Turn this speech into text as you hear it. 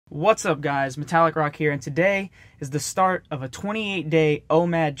What's up guys, Metallic Rock here, and today is the start of a 28-day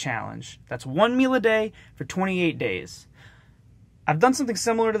OMAD challenge. That's one meal a day for 28 days. I've done something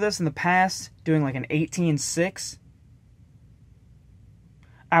similar to this in the past, doing like an 18-6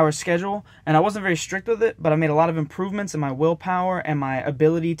 hour schedule, and I wasn't very strict with it, but I made a lot of improvements in my willpower and my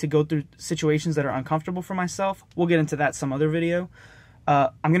ability to go through situations that are uncomfortable for myself. We'll get into that some other video.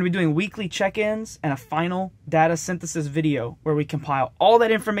 I'm going to be doing weekly check-ins and a final data synthesis video where we compile all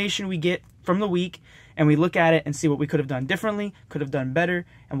that information we get from the week and we look at it and see what we could have done differently, could have done better,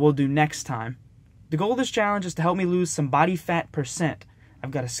 and we'll do next time. The goal of this challenge is to help me lose some body fat percent.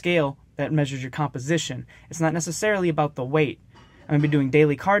 I've got a scale that measures your composition. It's not necessarily about the weight. I'm going to be doing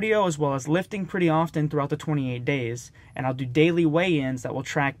daily cardio as well as lifting pretty often throughout the 28 days. And I'll do daily weigh-ins that will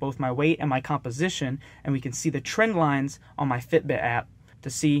track both my weight and my composition, and we can see the trend lines on my Fitbit app to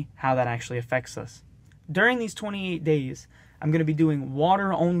see how that actually affects us. During these 28 days, I'm going to be doing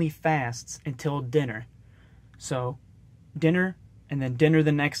water-only fasts until dinner. So, dinner and then dinner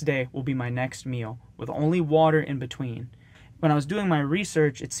the next day will be my next meal, with only water in between. When I was doing my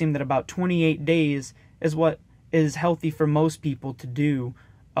research, it seemed that about 28 days is what is healthy for most people to do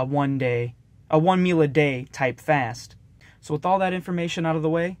a one meal a day type fast. So with all that information out of the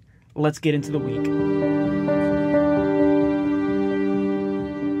way, let's get into the week.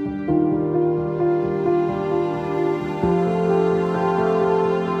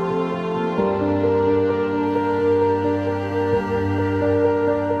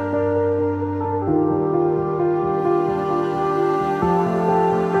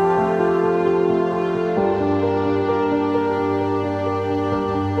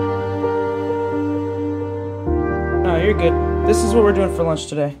 You're good. This is what we're doing for lunch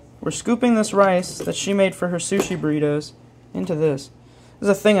today. We're scooping this rice that she made for her sushi burritos into this. This is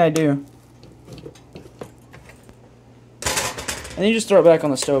a thing I do. And you just throw it back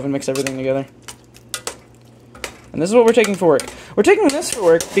on the stove and mix everything together. And this is what we're taking for work. We're taking this for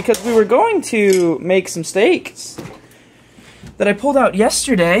work because we were going to make some steaks that I pulled out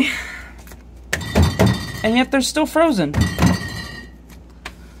yesterday, and yet they're still frozen.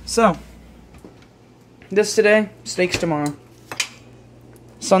 So, this today, steaks tomorrow.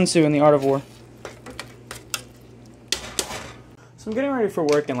 Sun Tzu and the Art of War. So I'm getting ready for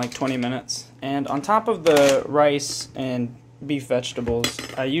work in like 20 minutes. And on top of the rice and beef vegetables,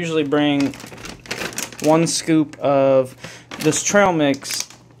 I usually bring 1 scoop of this trail mix.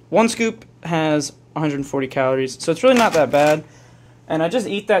 1 scoop has 140 calories, so it's really not that bad. And I just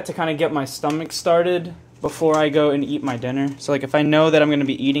eat that to kind of get my stomach started before I go and eat my dinner. So like if I know that I'm going to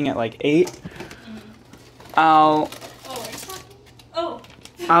be eating at like 8, I'll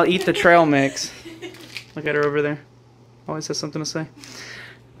eat the trail mix. Look at her over there. Always has something to say.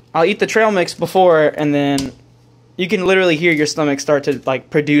 I'll eat the trail mix before, and then you can literally hear your stomach start to like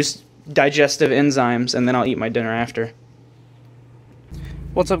produce digestive enzymes, and then I'll eat my dinner after.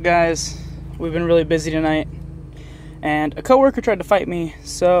 What's up, guys? We've been really busy tonight, and a coworker tried to fight me,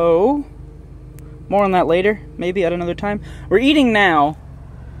 so more on that later, maybe at another time. We're eating now.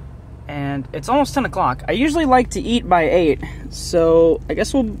 And it's almost 10 o'clock. I usually like to eat by 8, so I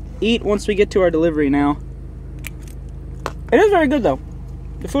guess we'll eat once we get to our delivery now. It is very good, though.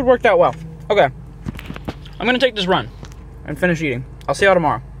 The food worked out well. Okay. I'm going to take this run and finish eating. I'll see y'all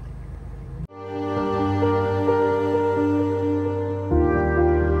tomorrow.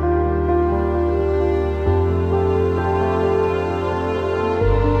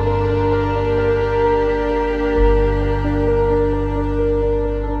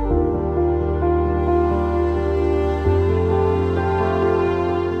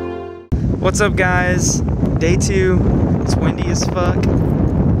 What's up, guys? Day 2. It's windy as fuck.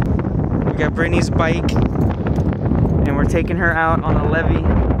 We got Brittany's bike, and we're taking her out on a levee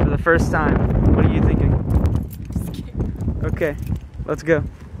for the first time. What are you thinking? Okay, let's go.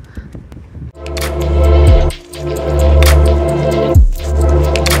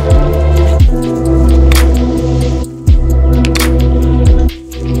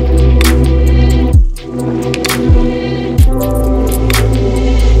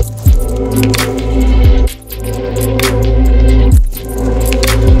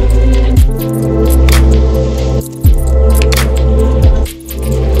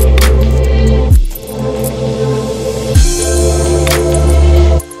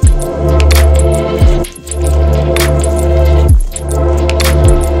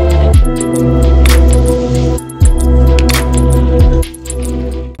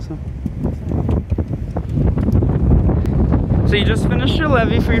 So you just finished your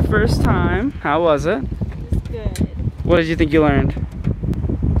levee for your first time. How was it? Good. What did you think you learned?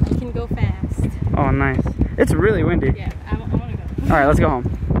 I can go fast. Oh, nice. It's really windy. Yeah, I want to go. All right, let's go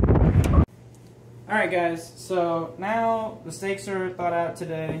home. Alright guys, so now the steaks are thawed out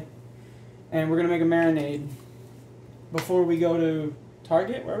today, and we're going to make a marinade before we go to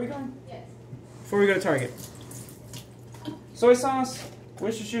Target. Where are we going? Yes. Before we go to Target. Soy sauce,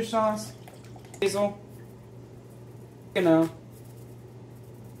 Worcestershire sauce, basil, oregano,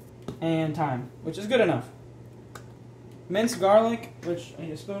 and thyme, which is good enough. Minced garlic, which I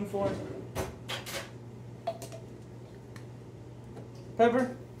need a spoon for.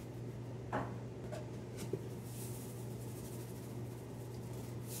 Pepper.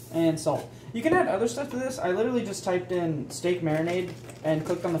 And salt. You can add other stuff to this. I literally just typed in steak marinade and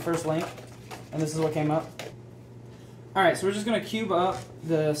clicked on the first link, and this is what came up. Alright, so we're just going to cube up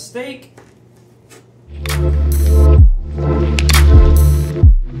the steak.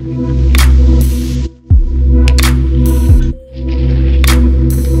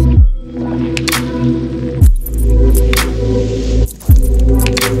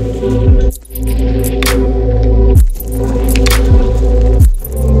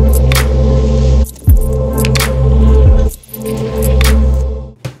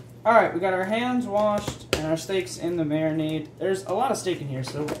 Alright, we got our hands washed and our steaks in the marinade. There's a lot of steak in here,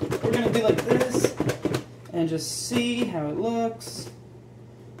 so we're going to do like this and just see how it looks.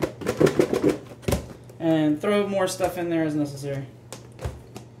 And throw more stuff in there as necessary.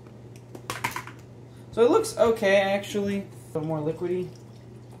 So it looks okay, actually. A little more liquidy.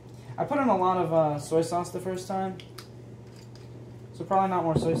 I put in a lot of soy sauce the first time, so probably not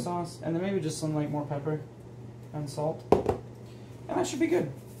more soy sauce. And then maybe just some like more pepper and salt. And that should be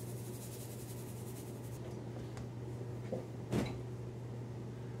good.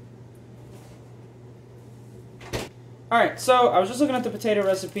 Alright, so I was just looking at the potato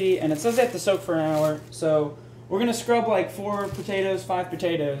recipe, and it says they have to soak for an hour. So we're going to scrub like 4 potatoes, 5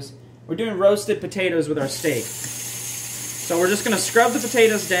 potatoes. We're doing roasted potatoes with our steak. So we're just going to scrub the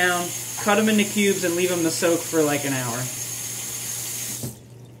potatoes down, cut them into cubes, and leave them to soak for like an hour.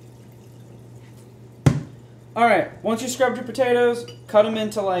 Alright, once you scrubbed your potatoes, cut them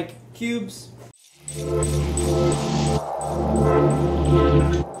into like cubes.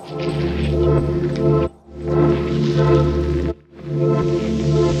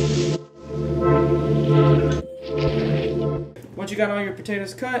 Once you got all your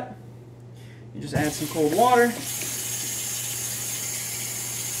potatoes cut, you just add some cold water.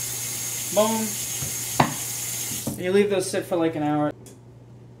 Boom. And you leave those sit for like an hour.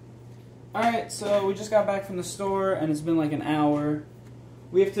 Alright, so we just got back from the store and it's been like an hour.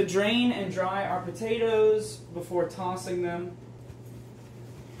 We have to drain and dry our potatoes before tossing them.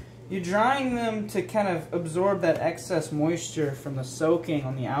 You're drying them to kind of absorb that excess moisture from the soaking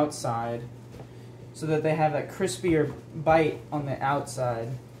on the outside, so that they have that crispier bite on the outside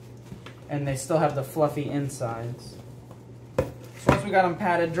and they still have the fluffy insides. So once we got them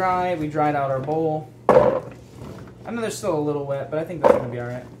patted dry, we dried out our bowl. I know they're still a little wet, but I think that's going to be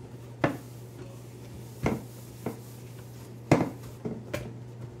alright.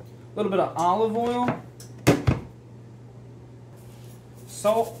 A little bit of olive oil,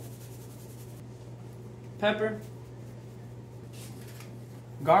 salt, pepper,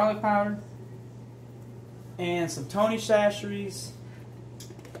 garlic powder, and some Tony Chachere's.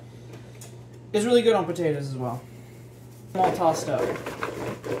 It's really good on potatoes as well. All tossed up.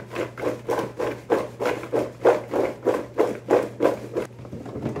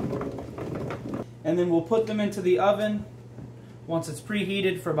 And then we'll put them into the oven once it's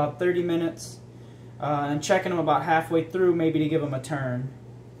preheated for about 30 minutes. And checking them about halfway through, maybe to give them a turn.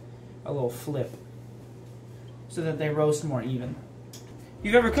 A little flip. So that they roast more even. If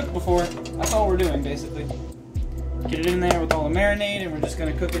you've ever cooked before, that's all we're doing basically. Get it in there with all the marinade and we're just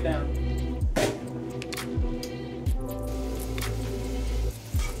going to cook it down.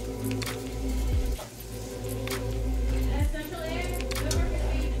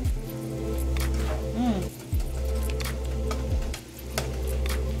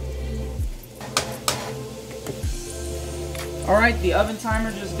 Alright, the oven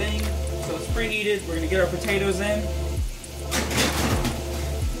timer just dinged, so it's preheated. We're going to get our potatoes in.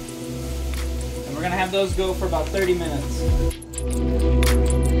 And we're going to have those go for about 30 minutes.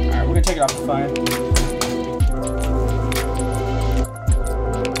 Alright, we're going to take it off the fire.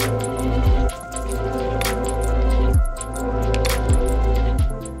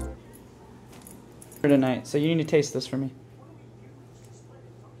 For tonight, so you need to taste this for me.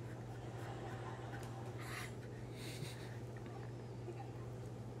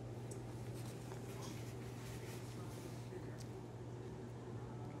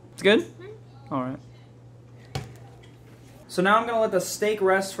 It's good? Alright. So now I'm going to let the steak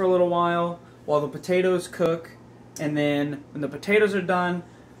rest for a little while the potatoes cook. And then when the potatoes are done,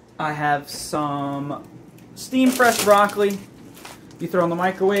 I have some steam fresh broccoli. You throw in the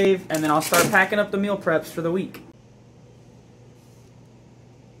microwave, and then I'll start packing up the meal preps for the week.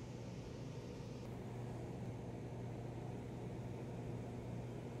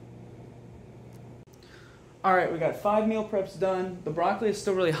 Alright, we got 5 meal preps done. The broccoli is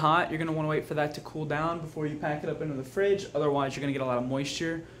still really hot. You're going to want to wait for that to cool down before you pack it up into the fridge. Otherwise, you're going to get a lot of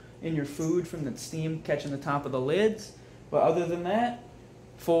moisture in your food from the steam catching the top of the lids. But other than that,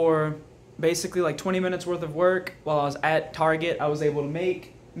 for basically like 20 minutes worth of work while I was at Target, I was able to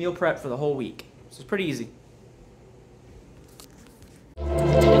make meal prep for the whole week. So it's pretty easy.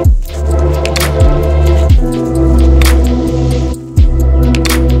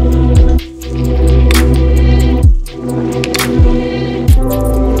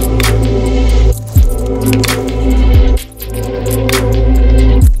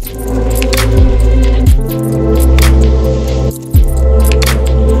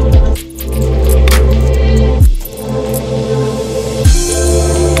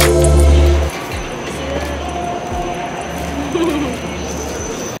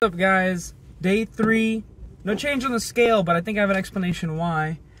 What's up, guys? Day 3. No change on the scale, but I think I have an explanation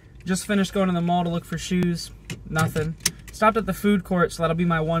why. Just finished going to the mall to look for shoes. Nothing. Stopped at the food court, so that'll be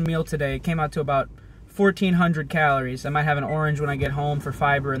my one meal today. It came out to about 1,400 calories. I might have an orange when I get home for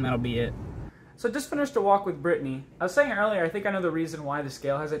fiber, and that'll be it. So just finished a walk with Brittany. I was saying earlier, I think I know the reason why the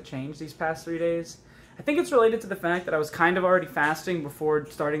scale hasn't changed these past 3 days. I think it's related to the fact that I was kind of already fasting before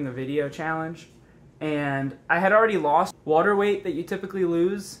starting the video challenge. And I had already lost water weight that you typically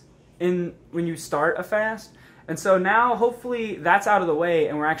lose when you start a fast. And so now, hopefully, that's out of the way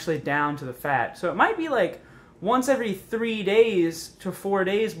and we're actually down to the fat. So it might be like once every 3 days to 4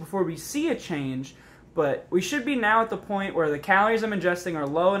 days before we see a change, but we should be now at the point where the calories I'm ingesting are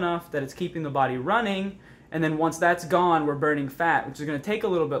low enough that it's keeping the body running, and then once that's gone, we're burning fat, which is going to take a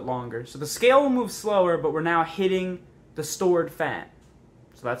little bit longer. So the scale will move slower, but we're now hitting the stored fat.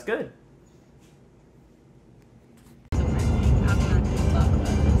 So that's good.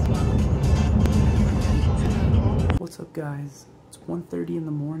 What's up, guys? It's 1:30 in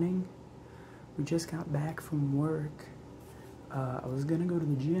the morning. We just got back from work. I was gonna go to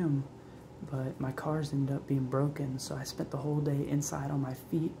the gym, but my cars ended up being broken, so I spent the whole day inside on my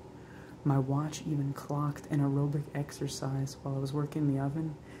feet. My watch even clocked an aerobic exercise while I was working in the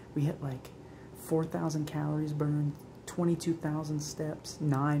oven. We hit like 4,000 calories burned, 22,000 steps,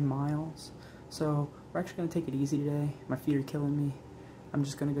 9 miles. So we're actually gonna take it easy today. My feet are killing me. I'm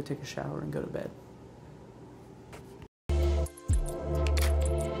just gonna go take a shower and go to bed.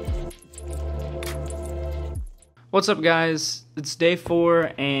 What's up, guys? It's day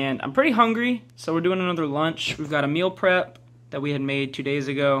 4 and I'm pretty hungry, so we're doing another lunch. We've got a meal prep that we had made 2 days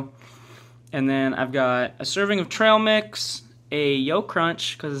ago, and then I've got a serving of trail mix, a Yo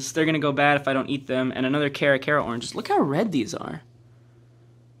Crunch because they're gonna go bad if I don't eat them, and another Cara oranges. Look how red these are.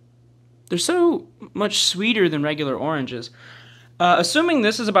 They're so much sweeter than regular oranges. Assuming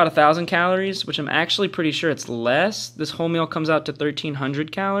this is about 1,000 calories, which I'm actually pretty sure it's less, this whole meal comes out to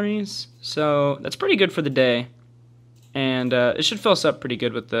 1,300 calories, so that's pretty good for the day. And it should fill us up pretty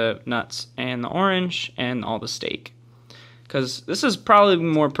good with the nuts and the orange and all the steak. Because this is probably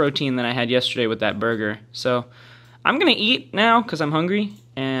more protein than I had yesterday with that burger. So I'm going to eat now because I'm hungry,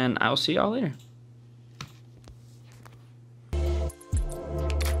 and I will see y'all later.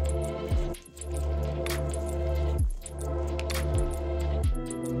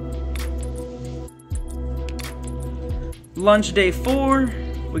 Lunch day 4.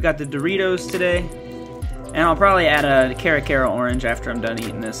 We got the Doritos today. And I'll probably add a Cara orange after I'm done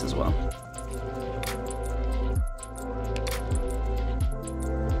eating this as well.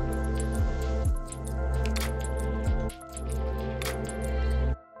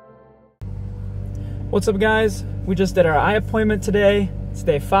 What's up, guys? We just did our eye appointment today. It's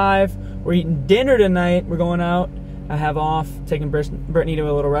day 5. We're eating dinner tonight. We're going out. I have off, taking Brittany to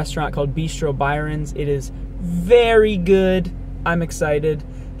a little restaurant called Bistro Byron's. It is very good. I'm excited.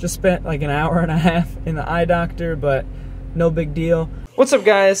 Just spent like an hour and a half in the eye doctor, but no big deal. What's up,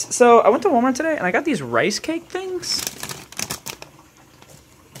 guys? So I went to Walmart today and I got these rice cake things.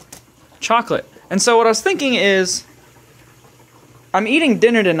 Chocolate. And so what I was thinking is, I'm eating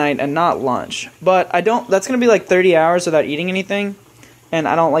dinner tonight and not lunch, but that's gonna be like 30 hours without eating anything, and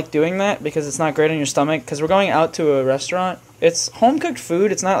I don't like doing that because it's not great on your stomach, because we're going out to a restaurant. It's home-cooked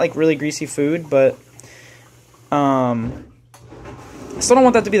food. It's not like really greasy food, but I still don't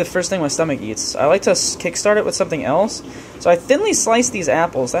want that to be the first thing my stomach eats. I like to kickstart it with something else. So I thinly sliced these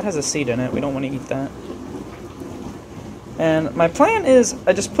apples. That has a seed in it. We don't want to eat that. And my plan is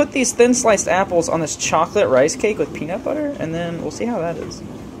I just put these thin sliced apples on this chocolate rice cake with peanut butter, and then we'll see how that is.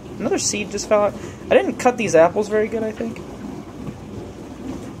 Another seed just fell out. I didn't cut these apples very good, I think.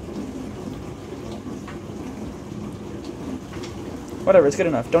 Whatever, it's good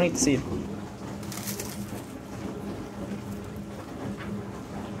enough. Don't eat the seed.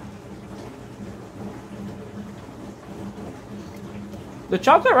 The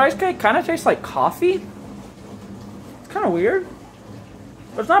chocolate rice cake kind of tastes like coffee. It's kind of weird,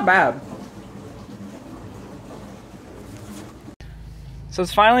 but it's not bad. So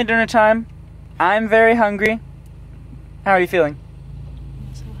it's finally dinner time. I'm very hungry. How are you feeling?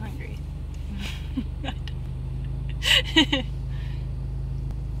 I'm so hungry.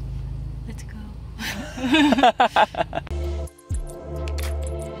 Let's go.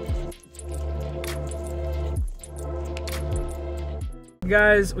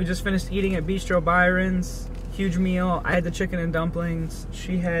 Guys, we just finished eating at Bistro Byron's. Huge meal. I had the chicken and dumplings.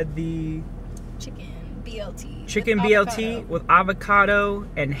 She had the Chicken BLT. chicken with BLT avocado. with avocado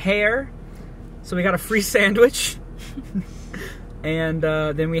and hair. So we got a free sandwich. And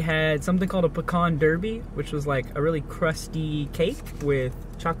then we had something called a pecan derby, which was like a really crusty cake with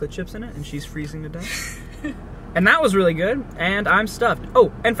chocolate chips in it, and she's freezing to death. And that was really good, and I'm stuffed.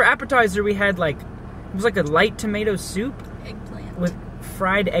 Oh, and for appetizer we had like, it was like a light tomato soup Eggplant. with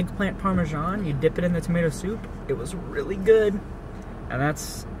fried eggplant parmesan. You dip it in the tomato soup. It was really good. And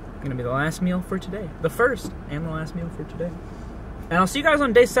that's gonna be the last meal for today. The first and the last meal for today. And I'll see you guys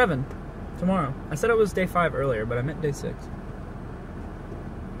on day 7 tomorrow. I said it was day 5 earlier, but I meant day 6.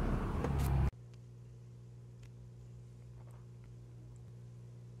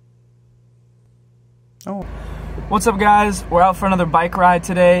 Oh. What's up, guys? We're out for another bike ride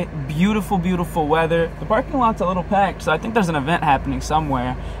today. Beautiful, beautiful weather. The parking lot's a little packed, so I think there's an event happening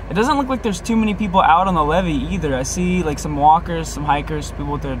somewhere. It doesn't look like there's too many people out on the levee either. I see like some walkers, some hikers,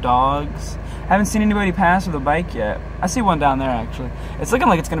 people with their dogs. Haven't seen anybody pass with a bike yet. I see one down there actually. It's looking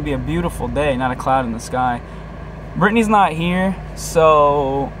like it's gonna be a beautiful day, not a cloud in the sky. Brittany's not here,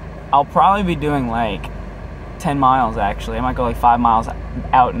 so I'll probably be doing like 10 miles actually. I might go like 5 miles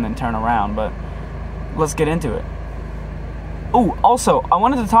out and then turn around, but let's get into it. Oh, also, I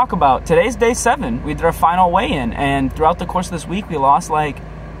wanted to talk about today's day 7. We did our final weigh-in, and throughout the course of this week, we lost like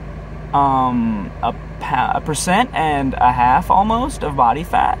a 1.5% almost of body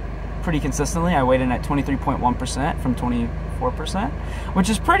fat, pretty consistently. I weighed in at 23.1% from 24%, which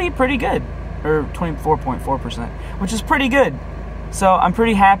is pretty good, or 24.4%, which is pretty good. So I'm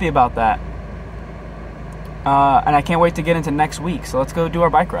pretty happy about that, and I can't wait to get into next week. So let's go do our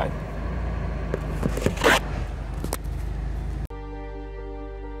bike ride.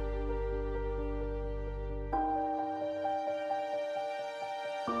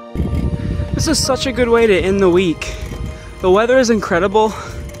 This is such a good way to end the week. The weather is incredible.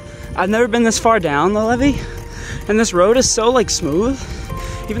 I've never been this far down the levee, and this road is so like smooth,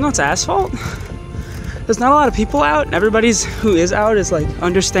 even though it's asphalt. There's not a lot of people out, and everybody's who is out is like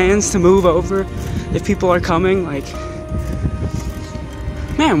understands to move over if people are coming. Like,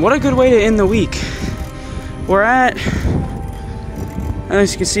 man, what a good way to end the week. We're at,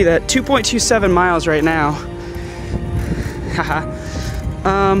 as you can see, that 2.27 miles right now. Haha.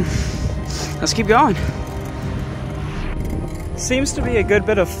 Let's keep going. Seems to be a good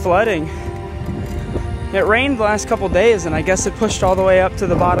bit of flooding. It rained the last couple days, and I guess it pushed all the way up to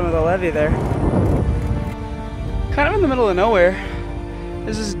the bottom of the levee there. Kind of in the middle of nowhere.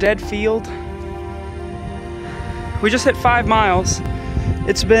 This is dead field. We just hit 5 miles.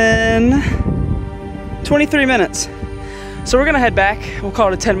 It's been 23 minutes. So we're gonna head back. We'll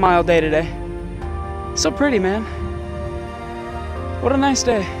call it a 10-mile day today. So pretty, man. What a nice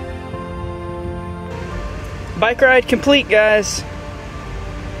day. Bike ride complete, guys.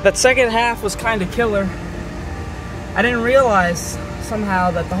 That second half was kind of killer. I didn't realize somehow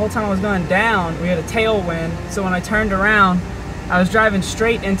that the whole time I was going down, we had a tailwind. So when I turned around, I was driving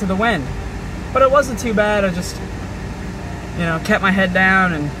straight into the wind. But it wasn't too bad. I just, you know, kept my head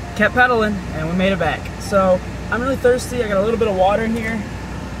down and kept pedaling, and we made it back. So I'm really thirsty. I got a little bit of water here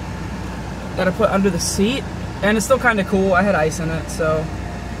that I put under the seat, and it's still kind of cool. I had ice in it, so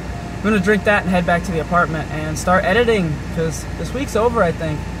I'm gonna drink that and head back to the apartment and start editing, because this week's over, I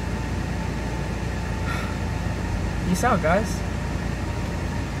think. Peace out, guys.